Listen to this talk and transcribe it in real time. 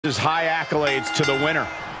His high accolades to the winner.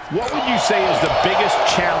 What would you say is the biggest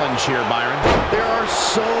challenge here, Byron? There are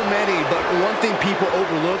so many, but one thing people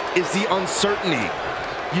overlook is the uncertainty.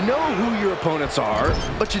 You know who your opponents are,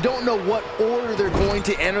 but you don't know what order they're going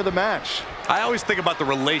to enter the match. I always think about the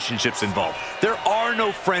relationships involved. There are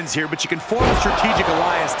no friends here, but you can form a strategic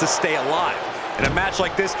alliance to stay alive. In a match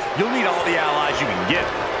like this, you'll need all the allies you can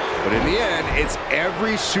get. But in the end, it's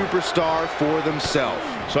every superstar for themselves.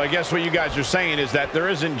 So I guess what you guys are saying is that there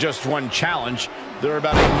isn't just one challenge. There are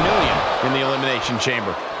about 1 million in the Elimination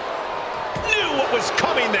Chamber. Knew what was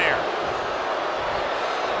coming there.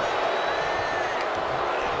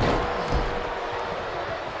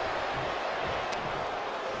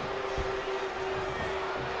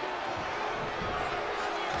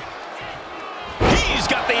 He's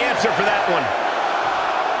got the answer for that one.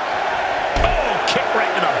 Oh, kick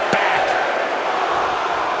right to the back.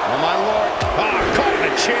 Oh, my Lord. Ah, caught in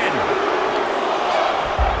the chin.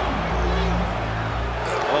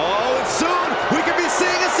 Oh, and soon we could be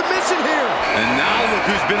seeing a submission here. And now look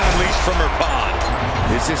who's been unleashed from her pod.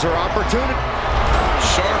 This is her opportunity.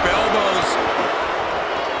 Sharp elbows.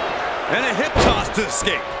 And a hip toss to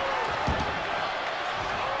escape.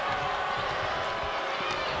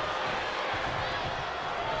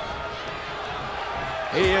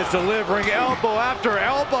 He is delivering elbow after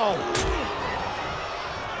elbow.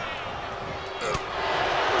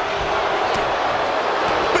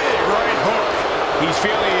 Big right hook. He's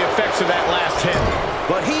feeling the effects of that last hit.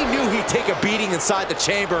 But he knew he'd take a beating inside the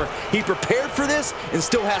chamber. He prepared for this and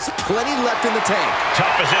still has plenty left in the tank.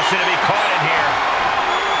 Tough position to be caught in here.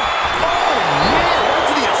 Oh, man, right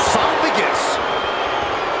to the esophagus.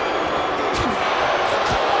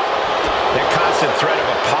 The constant threat of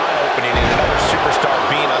a pod opening and another superstar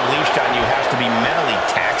being unleashed on you has to be mentally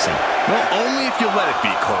taxing. Well, only if you let it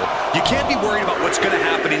be, Cole. You can't be worried about what's going to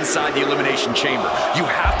happen inside the Elimination Chamber. You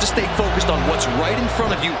have to stay focused on what's right in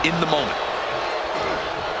front of you in the moment.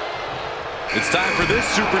 It's time for this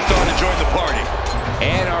superstar to join the party.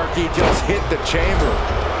 Anarchy just hit the chamber.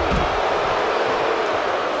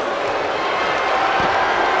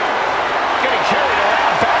 Getting carried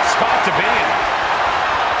around, bad spot to be in.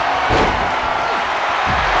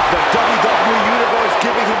 The WWE Universe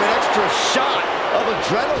giving him an extra shot of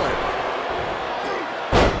adrenaline.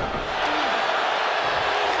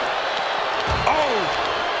 Oh!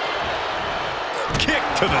 Kick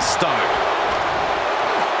to the stomach.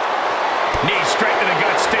 Knee straight to the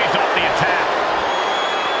gut, stays off the attack.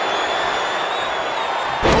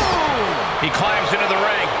 Boom! He climbs into the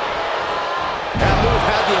ring. That move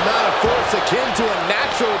had the amount of force akin to a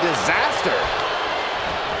natural disaster.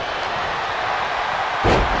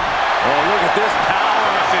 Oh, look at this power.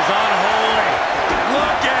 This is unholy.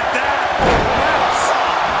 Look at that. Reps.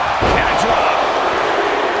 And a drop.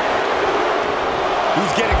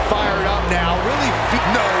 He's getting fired up now. Really,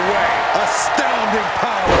 no way. Astounding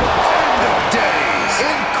power. End of days.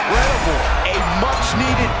 Incredible. A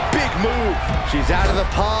much-needed big move. She's out of the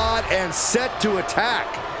pod and set to attack.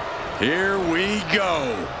 Here we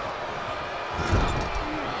go.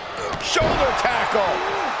 Shoulder tackle.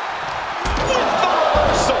 With the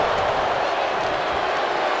reversal.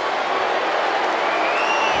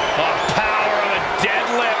 The power of a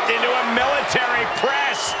deadlift into a military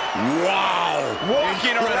press. Wow.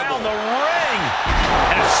 Walking around the ring.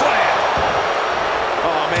 And a slam.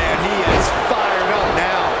 Oh, man, he is fired up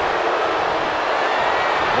now.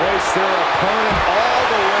 Hoist their opponent all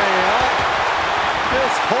the way up.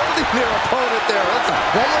 Just holding their opponent there. That's a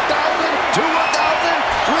 1,000, 2 1,000,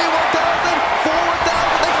 3 1,000, 4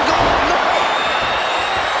 1,000. They can go all night.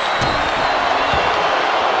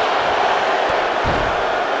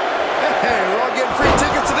 Hey, we're all getting free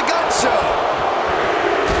tickets to the gun show.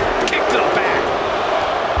 Kick to the back.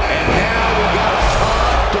 And now we got a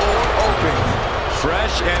top door open.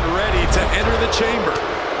 Fresh and ready to enter the chamber.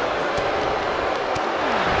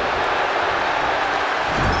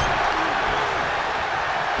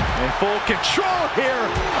 In full control here.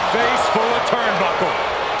 Face full of turnbuckle.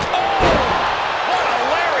 Oh! What a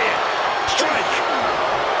lariat! Strike!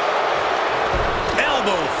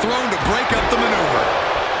 Elbow thrown to break up the maneuver.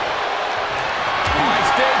 High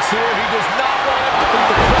stakes here. He does not want to. I think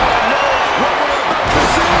the crowd knows what we're about to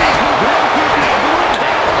see.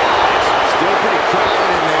 Still pretty crowded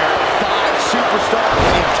in there. 5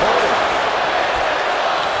 superstars in total.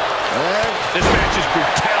 And This match is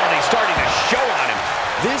brutality starting to show on him.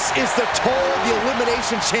 this is the toll the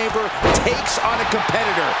Elimination Chamber takes on a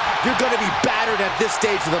competitor. You're going to be battered at this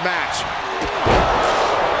stage of the match.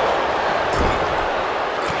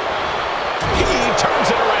 He turns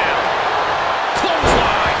it around.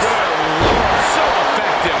 Clothesline. Good Lord. So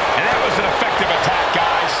effective. And that was an effective attack,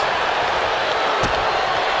 guys.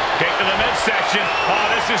 action. Oh,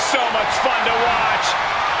 this is so much fun to watch.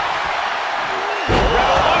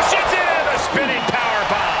 Revolution's in a spinning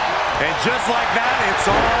powerbomb. And just like that, it's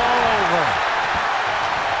all over.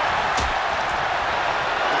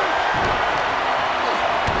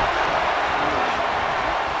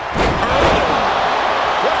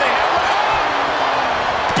 What they have?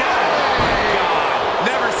 Got it. God,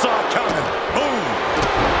 never saw it coming. Boom.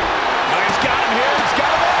 Oh, he's got him here. He's got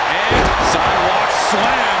him. And sidewalk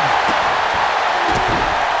slam.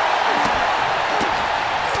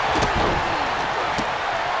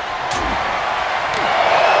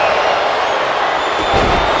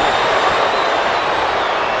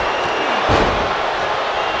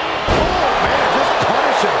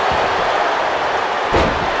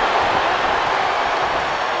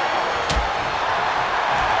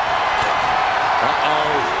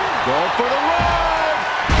 Going for the run!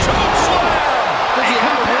 Choke slam! Does he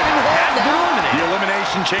have a winning hand now? The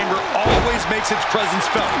Elimination Chamber always makes its presence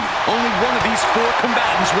felt. Only one of these four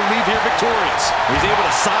combatants will leave here victorious. He's able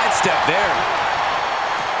to sidestep there.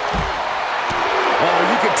 Oh,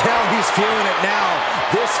 you can tell he's feeling it now.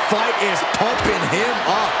 This fight is pumping him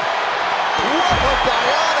up. What a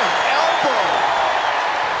bionic elbow!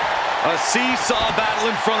 A seesaw battle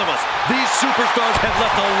in front of us. These superstars have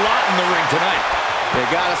left a lot in the ring tonight. They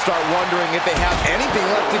gotta start wondering if they have anything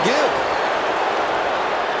left to give.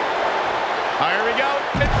 Here we go.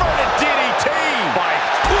 Inverted DDT.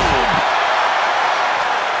 Spiked.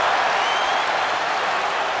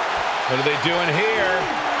 What are they doing here?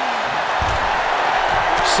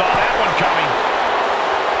 Saw that one coming.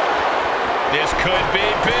 This could be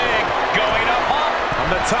big. Going up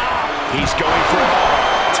on the top. He's going for it all.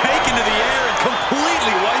 Taken to the air and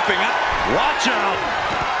completely wiping it. Watch out.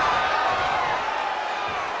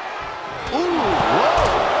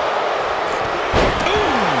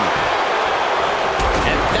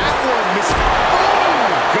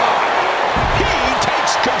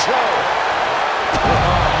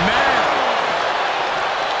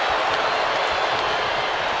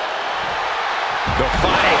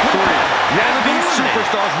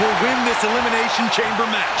 Superstars will win this Elimination Chamber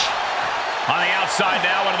match. On the outside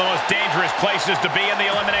now, one of the most dangerous places to be in the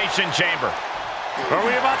Elimination Chamber. Are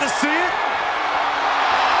we about to see it?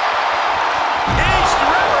 East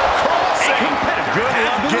River crossing. Good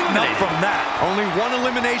luck getting up from that. Only one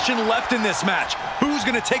elimination left in this match. Who's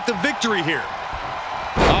going to take the victory here?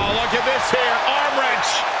 Oh, look at this here. Arm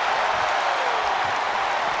wrench.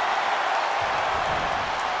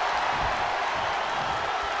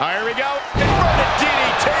 Here we go. Inverted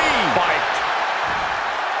DDT. Spiked.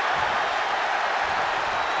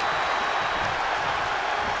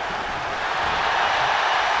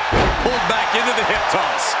 Pulled back into the hip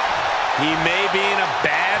toss. He may be in a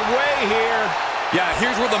bad way here. Yeah,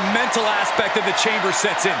 here's where the mental aspect of the chamber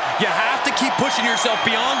sets in. You have to keep pushing yourself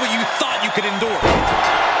beyond what you thought you could endure.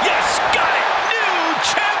 Yes, got it. New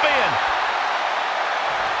champion.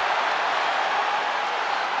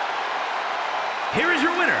 Here is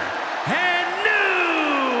your winner, and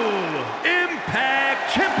new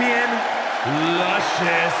Impact Champion,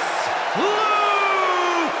 Luscious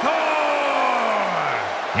Luthor!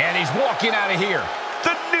 And he's walking out of here,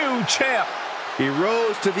 the new champ. He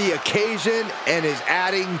rose to the occasion and is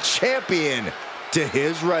adding champion to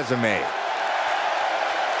his resume.